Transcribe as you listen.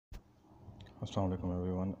अस्सलाम वालेकुम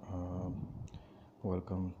everyone,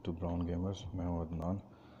 welcome to brown gamers. मैं हूं अदनान।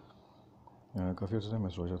 काफ़ी अर्से से मैं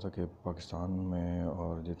सोच रहा था कि पाकिस्तान में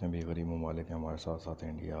और जितने भी गरीब ममालिक हैं हमारे साथ साथ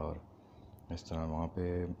इंडिया और इस तरह, वहाँ पे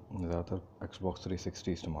ज़्यादातर Xbox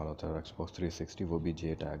 360 इस्तेमाल होता है। और Xbox 360 वो भी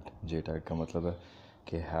जे टैग का मतलब है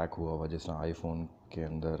कि हैक हुआ हुआ। जिस तरह आईफोन के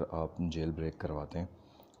अंदर आप जेल ब्रेक करवाते हैं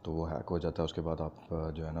तो वो हैक हो जाता है, उसके बाद आप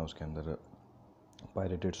जो है ना उसके अंदर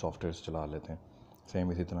पायरेटेड सॉफ्टवेयर चला लेते हैं।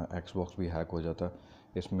 सेम इसी तरह Xbox भी हैक हो जाता है।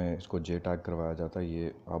 इसमें इसको जे टैग करवाया जाता है।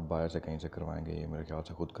 ये आप बाहर से कहीं से करवाएंगे, ये मेरे ख्याल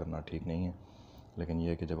से ख़ुद करना ठीक नहीं है। लेकिन ये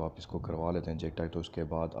है कि जब आप इसको करवा लेते हैं जे टैग, तो उसके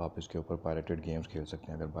बाद आप इसके ऊपर पायरेटेड गेम्स खेल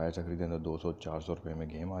सकते हैं। अगर बाहर से ख़रीदें तो 200-400 रुपये में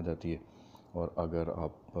गेम आ जाती है, और अगर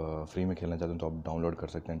आप फ्री में खेलना चाहते हैं तो आप डाउनलोड कर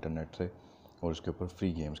सकते हैं इंटरनेट से और उसके ऊपर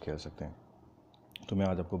फ्री गेम्स खेल सकते हैं। तो मैं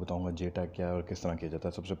आज आपको बताऊंगा जे टैग क्या है और किस तरह किया जाता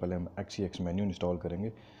है। सबसे पहले हम XexMenu इंस्टॉल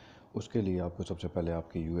करेंगे। उसके लिए आपको सबसे पहले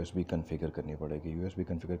आपकी USB कॉन्फ़िगर करनी पड़ेगी। USB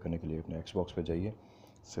कॉन्फ़िगर करने के लिए अपने Xbox पे जाइए,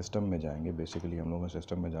 सिस्टम में जाएंगे। बेसिकली हम लोगों को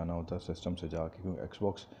सिस्टम में जाना होता है। सिस्टम से जाके, क्योंकि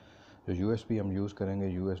Xbox जो USB हम यूज़ करेंगे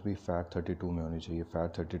USB FAT32 में होनी चाहिए।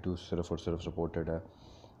 FAT32 सिर्फ़ और सिर्फ सपोर्टेड है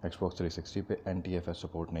Xbox 360 पे, NTFS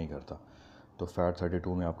सपोर्ट नहीं करता। तो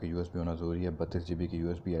FAT32 में आपकी USB होना ज़रूरी है। 32 GB की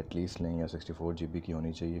USB एटलीस्ट लें, या 64 GB की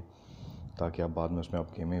होनी चाहिए, ताकि आप बाद में उसमें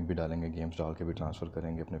आप गेमें भी डालेंगे, गेम्स डाल के भी ट्रांसफ़र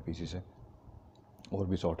करेंगे अपने PC से। और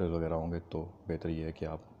भी सॉफ्टवेयर वगैरह होंगे तो बेहतर ये है कि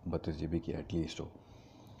आप 32 GB की एटलीस्ट हो।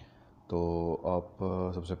 तो आप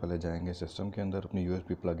सबसे पहले जाएंगे सिस्टम के अंदर, अपनी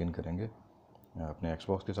USB प्लग इन करेंगे अपने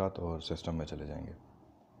Xbox के साथ और सिस्टम में चले जाएंगे।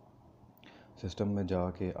 सिस्टम में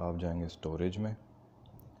जाके आप जाएंगे स्टोरेज में।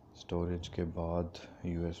 स्टोरेज के बाद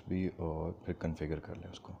USB और फिर कॉन्फ़िगर कर लें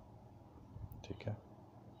उसको। ठीक है,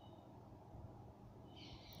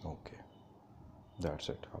 ओके, दैट्स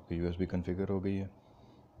इट। आपकी USB कॉन्फ़िगर हो गई है।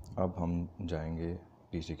 अब हम जाएंगे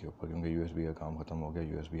PC के ऊपर, क्योंकि USB का काम ख़त्म हो गया।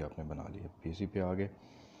 USB आपने बना लिया, PC पे आ गए।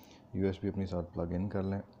 USB अपने साथ प्लग इन कर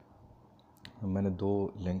लें। मैंने 2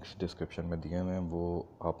 लिंक्स डिस्क्रिप्शन में दिए हुए हैं, वो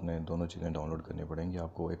आपने दोनों चीज़ें डाउनलोड करनी पड़ेंगी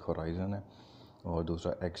आपको। एक होराइज़न है और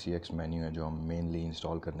दूसरा XexMenu है, जो हम मेनली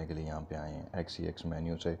इंस्टॉल करने के लिए यहाँ पे आए हैं।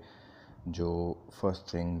 XexMenu से जो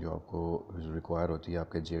फर्स्ट थिंग जो आपको रिक्वायर होती है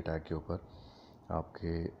आपके जे टैग के ऊपर,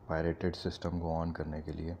 आपके पायरेटेड सिस्टम को ऑन करने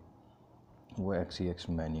के लिए, वो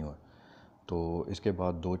XexMenu है। तो इसके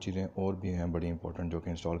बाद 2 चीज़ें और भी हैं बड़ी इंपॉर्टेंट जो कि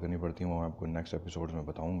इंस्टॉल करनी पड़ती हैं, वो मैं आपको नेक्स्ट एपिसोड में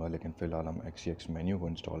बताऊंगा। लेकिन फ़िलहाल हम XexMenu को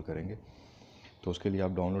इंस्टॉल करेंगे। तो उसके लिए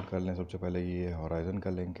आप डाउनलोड कर लें। सबसे पहले ये होराइज़न का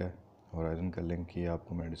लिंक है। होराइज़न का लिंक ये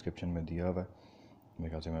आपको मैंने डिस्क्रिप्शन में दिया हुआ है, मेरे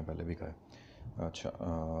ख्याल से मैं पहले भी कहा है। अच्छा,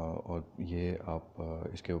 और ये आप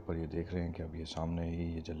इसके ऊपर ये देख रहे हैं कि अब ये सामने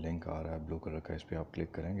ही ये जो लिंक आ रहा है ब्लू कलर का, इस पर आप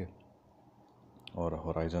क्लिक करेंगे और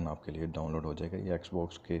होराइज़न आपके लिए डाउनलोड हो जाएगा। ये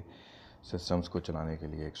Xbox के सिस्टम्स को चलाने के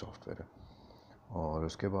लिए एक सॉफ्टवेयर है। और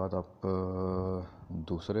उसके बाद आप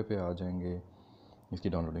दूसरे पे आ जाएंगे। इसकी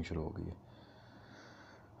डाउनलोडिंग शुरू हो गई है।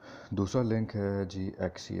 दूसरा लिंक है जी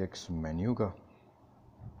XexMenu का।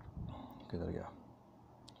 किधर गया?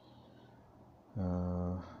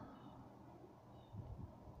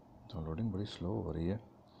 डाउनलोडिंग बड़ी स्लो हो रही है।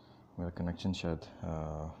 मेरा कनेक्शन शायद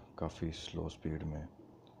काफ़ी स्लो स्पीड में।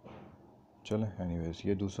 चलें, एनीवेज,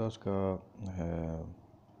 ये दूसरा उसका है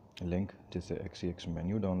लिंक जिससे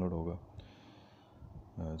XexMenu डाउनलोड होगा।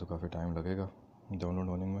 तो काफ़ी टाइम लगेगा डाउनलोड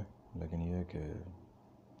होने में, लेकिन ये है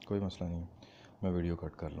कि कोई मसला नहीं है, मैं वीडियो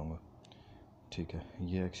कट कर लूँगा। ठीक है,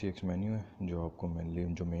 ये XexMenu है जो आपको मेनली,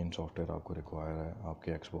 जो मेन सॉफ्टवेयर आपको रिक्वायर है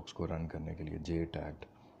आपके Xbox को रन करने के लिए। जे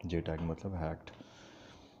टैग मतलब हैक्ड।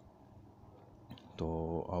 तो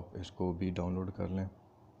आप इसको भी डाउनलोड कर लें।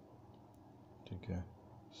 ठीक है,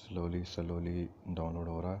 स्लोली डाउनलोड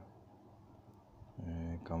हो रहा है,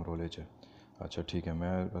 कम रोलेज है। अच्छा ठीक है,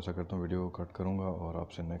 मैं ऐसा करता हूँ, वीडियो को कट करूँगा और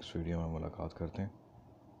आपसे नेक्स्ट वीडियो में मुलाकात करते हैं।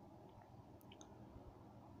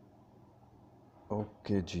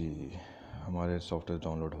 ओके जी, हमारे सॉफ्टवेयर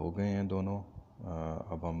डाउनलोड हो गए हैं दोनों।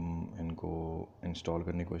 अब हम इनको इंस्टॉल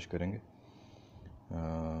करने की कोशिश करेंगे।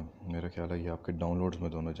 मेरा ख्याल है ये आपके डाउनलोड्स में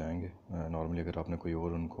दोनों जाएंगे। नॉर्मली अगर आपने कोई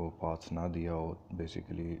और उनको पाथ ना दिया हो,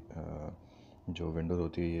 बेसिकली जो विंडोज़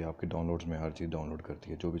होती है ये आपके डाउनलोड्स में हर चीज़ डाउनलोड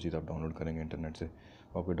करती है। जो भी चीज़ आप डाउनलोड करेंगे इंटरनेट से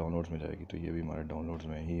वो आपके डाउनलोड्स में जाएगी। तो ये भी हमारे डाउनलोड्स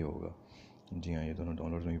में ही होगा। जी हाँ, ये दोनों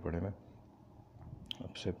डाउनलोड्स में ही पड़े हुए।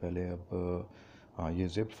 सबसे पहले अब हाँ, ये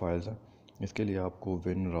ज़िप फाइल्स हैं। इसके लिए आपको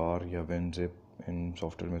WIN-RAR या WinZip, इन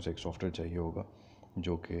सॉफ्टवेयर में से एक सॉफ्टवेयर चाहिए होगा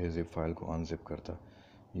जो कि ज़िप फाइल को अनजिप करता है।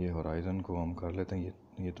 ये होराइज़न को हम कर लेते हैं।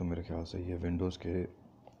 ये तो मेरे ख्याल से ये विंडोज़ के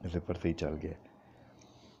ज़िपर से ही चल गया।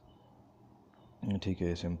 ठीक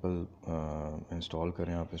है, सिंपल इंस्टॉल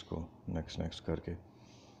करें आप इसको नेक्स्ट करके।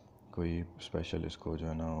 कोई स्पेशल इसको जो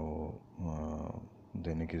है ना वो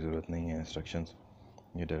देने की ज़रूरत नहीं है इंस्ट्रक्शंस,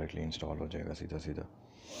 ये डायरेक्टली इंस्टॉल हो जाएगा सीधा।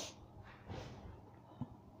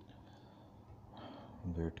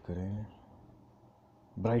 वेट करें,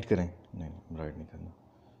 ब्राइट करें, नहीं ब्राइट नहीं करना,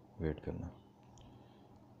 वेट करना।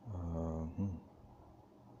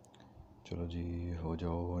 चलो जी, हो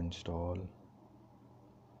जाओ इंस्टॉल।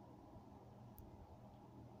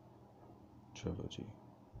 चलो जी,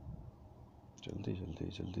 जल्दी जल्दी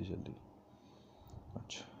जल्दी जल्दी।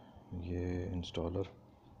 अच्छा, ये इंस्टॉलर,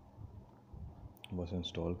 बस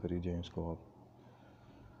इंस्टॉल कर लीजिए इसको आप।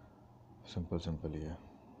 सिंपल सिंपल ही है,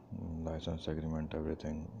 licence agreement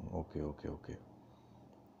everything okay okay okay,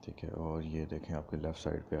 ठीक है। और ये देखें आपके लेफ़्ट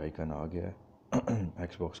साइड पे आइकन आ गया है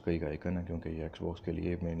एक्सबॉक्स का ही आइकन है, क्योंकि ये एक्सबॉक्स के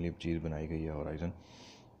लिए मेनली चीज़ बनाई गई है होराइज़न।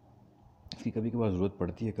 इसकी कभी कभार ज़रूरत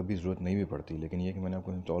पड़ती है, कभी ज़रूरत नहीं भी पड़ती, लेकिन ये कि मैंने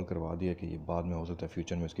आपको इंस्टॉल करवा दिया कि ये बाद में हो सकता है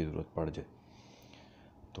फ्यूचर में इसकी ज़रूरत पड़ जाए।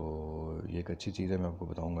 तो ये एक अच्छी चीज़ है, मैं आपको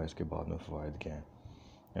बताऊंगा इसके बाद में फ़वाइद क्या हैं।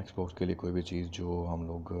 एक्सबॉक्स के लिए कोई भी चीज़ जो हम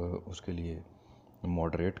लोग उसके लिए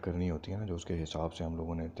मॉडरेट करनी होती है ना, जो उसके हिसाब से हम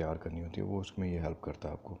लोगों ने तैयार करनी होती है, वो उसमें ये हेल्प करता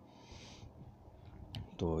है आपको।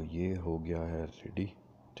 तो ये हो गया है रेडी,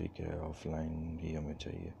 ठीक है। ऑफलाइन ही हमें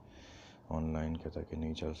चाहिए, ऑनलाइन कहता है कि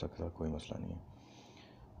नहीं चल सकता, कोई मसला नहीं है।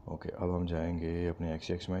 ओके, अब हम जाएंगे अपने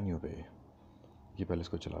XexMenu पे। ये पहले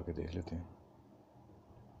इसको चला के देख लेते हैं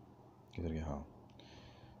किधर गया। हाँ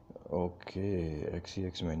ओके,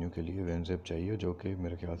 XexMenu के लिए WinZip चाहिए, जो कि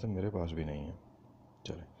मेरे ख्याल से मेरे पास भी नहीं है।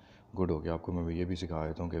 चले, गुड हो गया। आपको मैं ये भी सिखा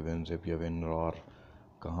देता हूँ कि WinZip या WIN-RAR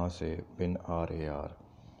कहाँ से, WIN-RAR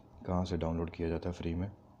कहाँ से डाउनलोड किया जाता है फ्री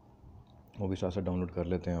में। वो भी साथ साथ डाउनलोड कर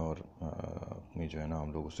लेते हैं और अपनी जो है ना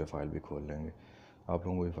हम लोग उससे फ़ाइल भी खोल लेंगे। आप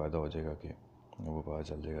लोगों को भी फ़ायदा हो जाएगा कि वो पता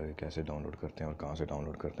चल जाएगा कि कैसे डाउनलोड करते हैं और कहाँ से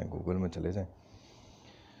डाउनलोड करते हैं। गूगल में चले जाएं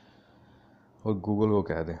और गूगल को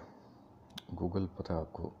कह दें, गूगल पता है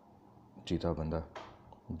आपको चीता बंदा,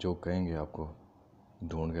 जो कहेंगे आपको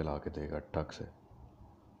ढूंढ के ला के देगा टक से।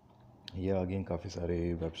 ये आ गई हैं काफ़ी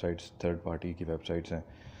सारे वेबसाइट्स, थर्ड पार्टी की वेबसाइट्स हैं।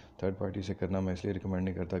 थर्ड पार्टी से करना मैं इसलिए रिकमेंड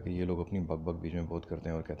नहीं करता कि ये लोग अपनी बग बग बीच में बहुत करते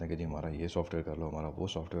हैं और कहते हैं कि जी हमारा ये सॉफ्टवेयर कर लो, हमारा वो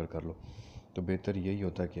सॉफ्टवेयर कर लो। तो बेहतर यही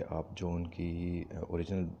होता है कि आप जो उनकी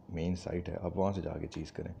ओरिजिनल मेन साइट है, आप वहाँ से जाके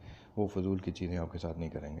चीज़ करें। वो फजूल की चीज़ें आपके साथ नहीं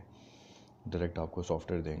करेंगे, डायरेक्ट आपको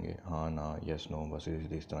सॉफ्टवेयर देंगे, हाँ ना यस नो, बस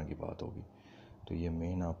इस तरह की बात होगी। तो ये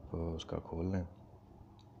मेन आप उसका खोल लें,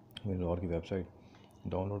 WIN-RAR की वेबसाइट,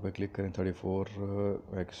 डाउनलोड पे क्लिक करें।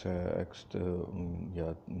 34x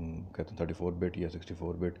या कहते हैं 34 बिट या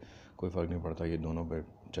 64 बिट, कोई फ़र्क नहीं पड़ता, ये दोनों पे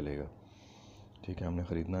चलेगा, ठीक है। हमने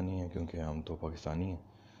ख़रीदना नहीं है क्योंकि हम तो पाकिस्तानी हैं,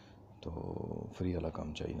 तो फ्री वाला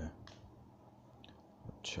काम चाहिए ना।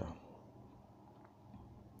 अच्छा,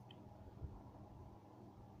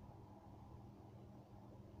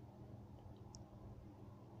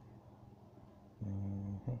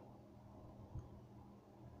 हम्म,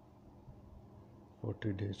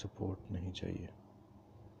 40 डे सपोर्ट नहीं चाहिए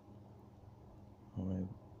हमें,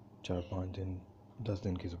 4-5 दिन 10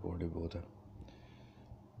 दिन की सपोर्ट ही बहुत है।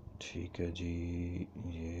 ठीक है जी,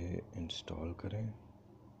 ये इंस्टॉल करें।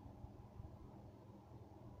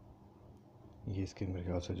 ये इसके मेरे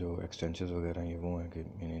ख्याल से जो एक्सटेंशन वगैरह हैं ये वो हैं कि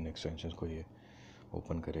इन एक्सटेंशन को ये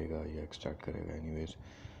ओपन करेगा या एक्सट्रैक्ट करेगा। एनीवेज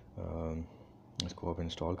इसको आप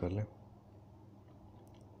इंस्टॉल कर लें,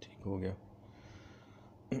 ठीक हो गया।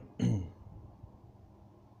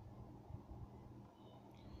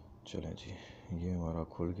 चलें जी, ये हमारा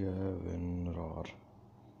खुल गया है WIN-RAR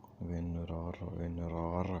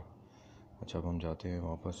WIN-RAR। अच्छा, अब हम जाते हैं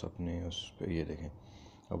वापस अपने उस पर। ये देखें,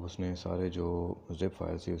 अब उसने सारे जो ज़िप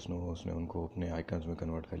फाइल्स थी उसने उनको अपने आइकन्स में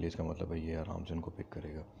कन्वर्ट कर लिया। इसका मतलब है ये आराम से उनको पिक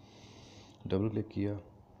करेगा। डबल क्लिक किया,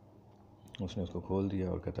 उसने उसको खोल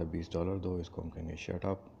दिया और कहता है $20 दो। इसको हम कहेंगे शट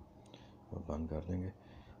अप और बंद कर देंगे।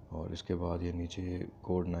 और इसके बाद ये नीचे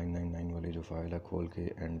कोड 999 वाली जो फ़ाइल है, खोल के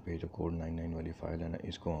एंड पे जो कोड 99 वाली फ़ाइल है ना,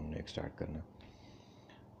 इसको हमने एक्सट्रैक्ट करना है,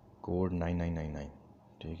 कोड 9999,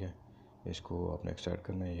 ठीक है। इसको आपने एक्सट्रैक्ट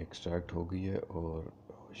करना है। ये एक्सट्रैक्ट हो गई है और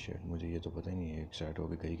शिट, मुझे ये तो पता ही नहीं है एक्सट्रैक्ट हो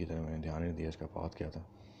गई की तरह, मैंने ध्यान नहीं दिया इसका पाथ क्या था।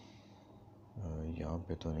 यहाँ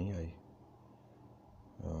पे तो नहीं आई।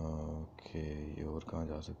 ओके, ये और कहाँ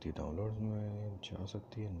जा सकती है, डाउनलोड में जा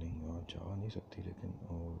सकती है, नहीं वहाँ जा नहीं सकती, लेकिन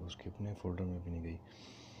उसके अपने फ़ोल्डर में भी नहीं गई।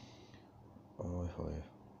 ओए,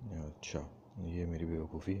 अच्छा, ये मेरी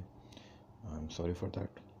बेवकूफ़ी है, I am sorry for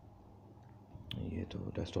that. ये तो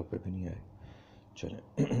डेस्कटॉप पे भी नहीं आए। चलें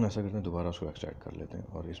ऐसा करते हैं, दोबारा उसको एक्सट्रैक्ट कर लेते हैं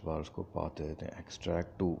और इस बार उसको पाथ दे देते हैं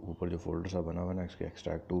एक्सट्रैक्ट टू। ऊपर जो फोल्डर सा बना हुआ है ना, इसके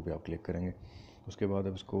एक्सट्रैक्ट टू पे आप क्लिक करेंगे। उसके बाद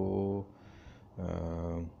अब इसको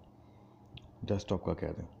डेस्कटॉप का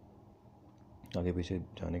कह दें, आगे पीछे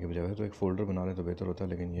जाने के बजाय तो एक फ़ोल्डर बना लें तो बेहतर होता है,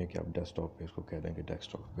 लेकिन ये कि आप डेस्कटॉप पे इसको कह दें कि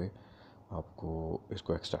डेस्कटॉप पे आपको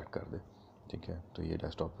इसको एक्सट्रैक्ट कर दे, ठीक है। तो ये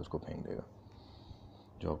डेस्कटॉप पे उसको फेंक देगा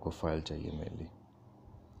जो आपको फ़ाइल चाहिए मेनली।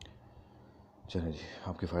 चलें जी,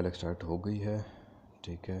 आपकी फ़ाइल एक्सट्रैक्ट हो गई है,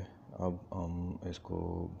 ठीक है। अब हम इसको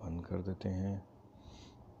बंद कर देते हैं।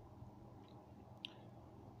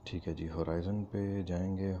 ठीक है जी, होराइज़न पे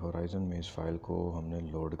जाएंगे। होराइज़न में इस फाइल को हमने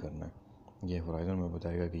लोड करना है। ये होराइज़न में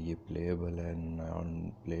बताएगा कि ये प्लेएबल है,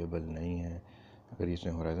 नॉन प्लेएबल नहीं है। अगर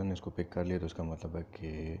इसने होराइज़न ने इसको पिक कर लिया तो इसका मतलब है कि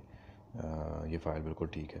ये फ़ाइल बिल्कुल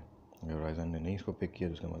ठीक है। अगर होराइज़न ने नहीं इसको पिक किया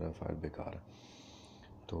तो इसका मतलब फ़ाइल बेकार है।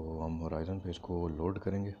 तो हम होराइज़न पे इसको लोड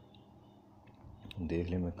करेंगे। देख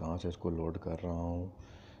लें मैं कहाँ से इसको लोड कर रहा हूँ।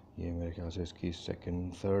 ये मेरे ख्याल से इसकी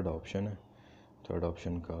थर्ड ऑप्शन है। थर्ड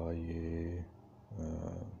ऑप्शन का ये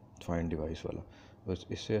फाइंड डिवाइस वाला। बस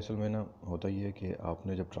इससे असल में ना होता ये है कि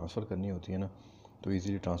आपने जब ट्रांसफ़र करनी होती है ना तो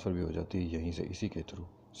इजीली ट्रांसफ़र भी हो जाती है यहीं से, इसी के थ्रू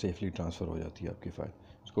सेफली ट्रांसफ़र हो जाती है आपकी फ़ाइल।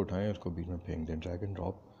 इसको उठाएं, उसको बीच में फेंक दें, ड्रैग एंड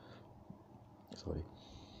ड्रॉप, सॉरी,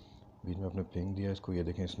 बीच में आपने फेंक दिया इसको। ये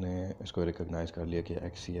देखें इसने इसको रिकग्नाइज़ कर लिया कि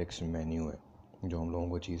XexMenu है, जो हम लोगों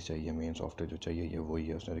को चीज़ चाहिए, मेन सॉफ्टवेयर जो चाहिए ये वही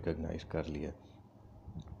है, उसने रिकग्नाइज़ कर लिया।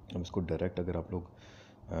 अब इसको डायरेक्ट अगर आप लोग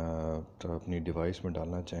अपनी डिवाइस में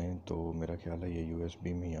डालना चाहें तो मेरा ख्याल है ये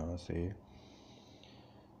USB में यहाँ से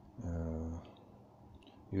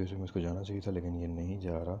USB में इसको जाना चाहिए था, लेकिन ये नहीं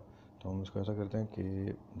जा रहा। तो हम इसको ऐसा करते हैं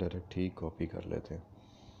कि डायरेक्ट ही कॉपी कर लेते हैं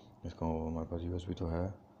इसको। हमारे पास USB तो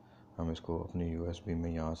है, हम इसको अपनी USB में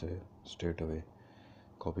यहाँ से straight away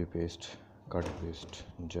copy paste, cut paste,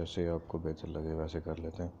 जैसे आपको बेहतर लगे वैसे कर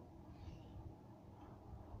लेते हैं।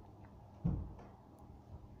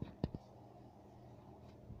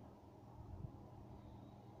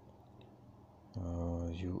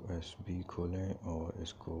 USB खोलें और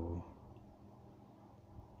इसको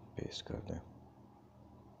पेस्ट कर दें।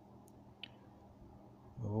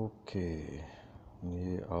 ओके,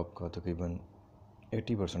 ये आपका तकरीबन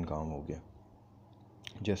 80% काम हो गया,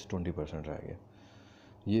 जस्ट 20% रह गया।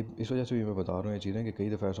 ये इस वजह से भी मैं बता रहा हूँ ये चीज़ें कि कई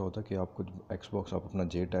दफ़ा ऐसा होता है कि आप कुछ Xbox आप अपना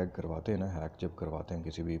Jtag करवाते हैं ना, हैक जब करवाते हैं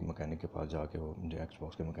किसी भी मैकेनिक के पास जाके, वो जो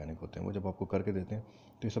Xbox के मैकेनिक होते हैं वो जब आपको करके देते हैं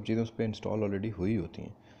तो ये सब चीज़ें उस पर इंस्टॉल ऑलरेडी हुई होती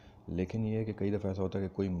हैं। लेकिन ये है कि कई दफ़ा ऐसा होता है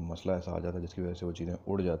कि कोई मसला ऐसा आ जाता है जिसकी वजह से वो चीज़ें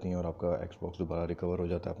उड़ जाती हैं और आपका Xbox दोबारा रिकवर हो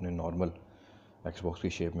जाता है, अपने नॉर्मल Xbox की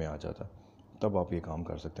शेप में आ जाता है। तब आप ये काम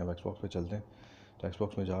कर सकते हैं। अब Xbox पे चलते हैं। तो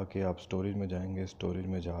Xbox में जाके आप स्टोरेज में जाएंगे, स्टोरेज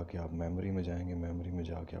में जाके आप मेमोरी में जाएंगे, मेमोरी में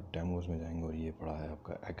जाके आप डेमोज़ में जाएंगे और ये पड़ा है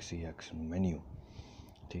आपका XexMenu।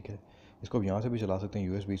 ठीक है, इसको अब यहाँ से भी चला सकते हैं,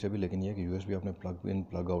 USB से भी, लेकिन ये है कि USB आपने प्लग इन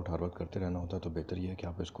प्लग आउट हर वक्त करते रहना होता है। तो बेहतर ये है कि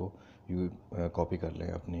आप इसको कॉपी कर लें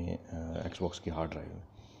अपनी Xbox की हार्ड ड्राइव में।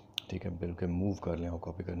 ठीक है, बिल्कुल मूव कर लें, और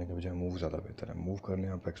कॉपी करने के बजाय मूव ज़्यादा बेहतर है। मूव कर लें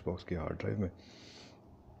आप Xbox की हार्ड ड्राइव में,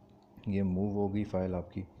 ये मूव होगी फ़ाइल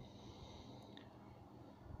आपकी।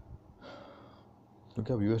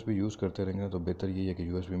 क्योंकि आप USB यूज़ करते रहेंगे तो बेहतर यही है कि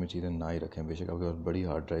USB में चीज़ें ना ही रखें। बेशक आपके पास बड़ी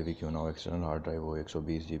हार्ड ड्राइव ही क्यों ना हो, एक्सटर्नल हार्ड ड्राइव हो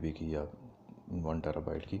 120 GB की या 1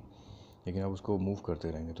 TB की, लेकिन आप उसको मूव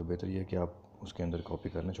करते रहेंगे तो बेहतर ये है कि आप उसके अंदर कॉपी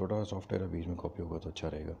कर लें। छोटा सा सॉफ्टवेयर है, बीच में कॉपी होगा तो अच्छा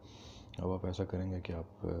रहेगा। अब आप ऐसा करेंगे कि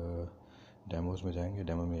आप डेमोज़ में जाएंगे,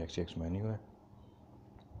 डेमो में XexMenu है।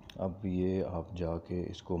 अब ये आप जाके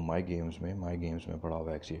इसको माई गेम्स में पड़ा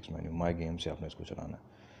हुआ है XexMenu, माई गेम से आपने इसको चलाना है।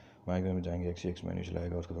 माई गेम में जाएंगे, XexMenu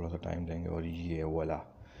चलाएगा, उसको थोड़ा सा टाइम देंगे और ये वाला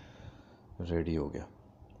रेडी हो गया,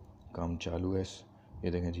 काम चालू है।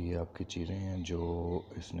 ये देखें जी, ये आपकी चीज़ें हैं जो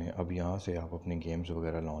इसने, अब यहाँ से आप अपनी गेम्स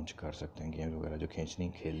वगैरह लॉन्च कर सकते हैं। गेम्स वगैरह जो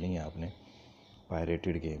खेलनी है आपने,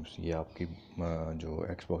 पायरेटेड गेम्स, ये आपकी जो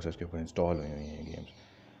Xbox है उसके ऊपर इंस्टॉल हुई हुई हैं गेम्स।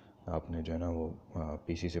 आपने जो है ना वो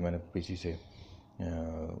मैंने पीसी से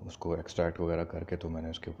उसको एक्सट्रैक्ट वगैरह करके तो मैंने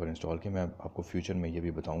उसके ऊपर इंस्टॉल किया। मैं आपको फ्यूचर में ये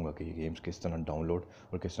भी बताऊंगा कि ये गेम्स किस तरह डाउनलोड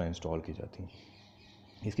और किस तरह इंस्टॉल की जाती हैं।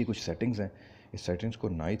 इसकी कुछ सेटिंग्स हैं, इस सेटिंग्स को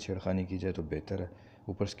ना ही छेड़खानी की जाए तो बेहतर है।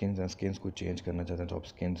 ऊपर स्किन्स हैं, स्किन्स को चेंज करना चाहते हैं तो आप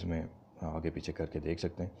स्किन्स में आगे पीछे करके देख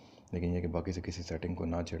सकते हैं, लेकिन ये कि बाकी से किसी सेटिंग को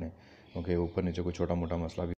ना छेड़ें, क्योंकि ऊपर नीचे कोई छोटा मोटा मसला भी